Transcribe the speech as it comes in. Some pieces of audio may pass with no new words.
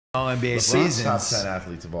all NBA LeBron's seasons. top 10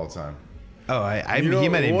 athletes of all time. Oh, he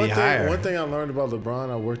might even be higher. One thing I learned about LeBron,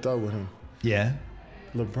 I worked out with him. Yeah.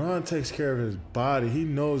 LeBron takes care of his body. He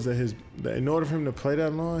knows that in order for him to play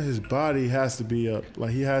that long, his body has to be up.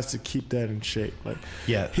 Like, he has to keep that in shape. Like,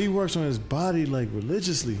 yeah. He works on his body like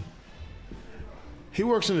religiously. He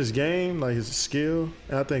works on his game, like his skill.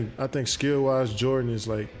 And I think skill-wise, Jordan is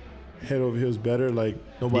like head over heels better. Like,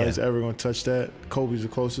 nobody's ever gonna touch that. Kobe's the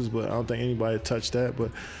closest, but I don't think anybody touched that.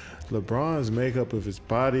 But LeBron's makeup of his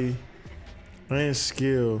body and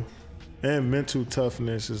skill and mental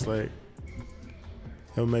toughness is like,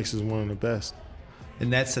 that makes us one of the best.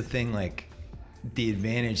 And that's the thing, like, the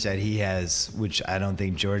advantage that he has, which I don't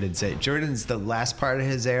think Jordan's the last part of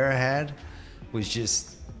his era had, was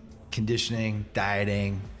just conditioning,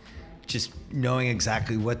 dieting, just knowing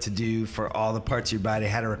exactly what to do for all the parts of your body,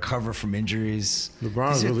 how to recover from injuries.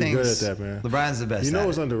 LeBron's really good at that, man. LeBron's the best. You know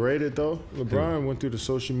what's underrated, though? LeBron went through the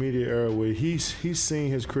social media era where he's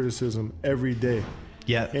seen his criticism every day.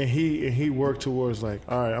 Yeah. And he worked towards, like,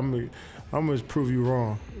 all right, I'm gonna prove you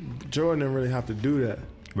wrong. Jordan didn't really have to do that.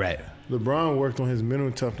 Right. LeBron worked on his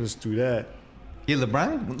mental toughness through that. Yeah,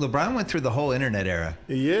 LeBron went through the whole internet era.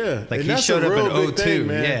 Yeah. Like, and he showed up in 02.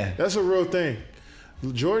 Man. Yeah. That's a real thing.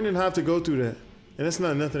 Jordan didn't have to go through that. And it's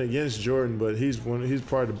not nothing against Jordan, but he's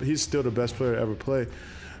still the best player to ever play.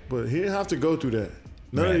 But he didn't have to go through that.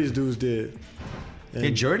 None of these dudes did. And yeah,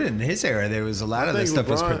 Jordan, in his era, there was a lot of this stuff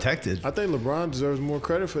was protected. I think LeBron deserves more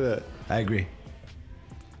credit for that. I agree.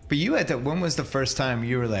 But you had when was the first time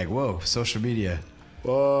you were like, whoa, social media?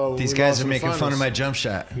 These guys are making fun of my jump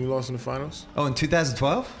shot. We lost in the finals. Oh, in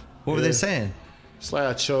 2012? What were they saying? It's like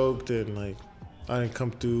I choked and like I didn't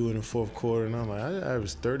come through in the fourth quarter, and I'm like, I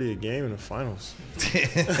was 30 a game in the finals.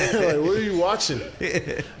 Like, what are you watching?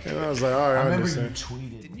 And I was like, all right, I remember understand. You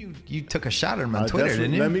tweeted. Didn't you took a shot at him on Twitter,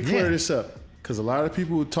 didn't you? Let me clear this up, because a lot of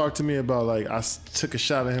people would talk to me about, like, I took a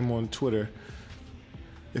shot at him on Twitter.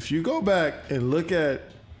 If you go back and look at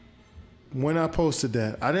when I posted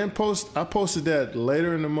that, I posted that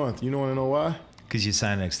later in the month. You want to know why? Because you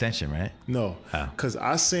signed an extension, right? No, because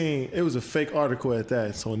I seen it was a fake article at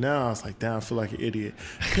that. So now I was like, damn, I feel like an idiot.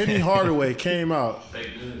 Penny Hardaway came out.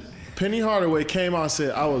 Penny Hardaway came out and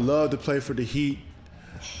said, I would love to play for the Heat.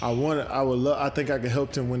 I think I could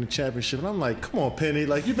help them win the championship. And I'm like, come on, Penny.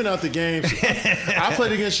 Like, you've been out the game. I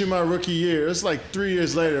played against you my rookie year. It's like 3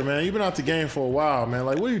 years later, man. You've been out the game for a while, man.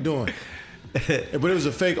 Like, what are you doing? But it was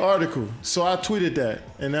a fake article. So I tweeted that.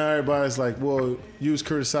 And now everybody's like, well, you was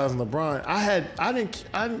criticizing LeBron.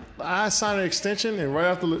 I signed an extension, and right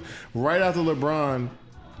after LeBron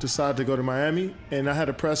decided to go to Miami, and I had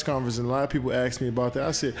a press conference, and a lot of people asked me about that.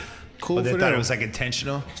 I said, cool for them. They thought it was like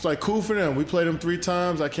intentional? It's like, cool for them. We played them 3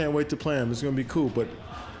 times. I can't wait to play them. It's going to be cool. But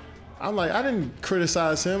I'm like, I didn't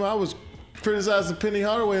criticize him. I was criticizing Penny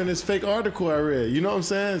Hardaway in this fake article I read. You know what I'm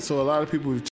saying? So a lot of people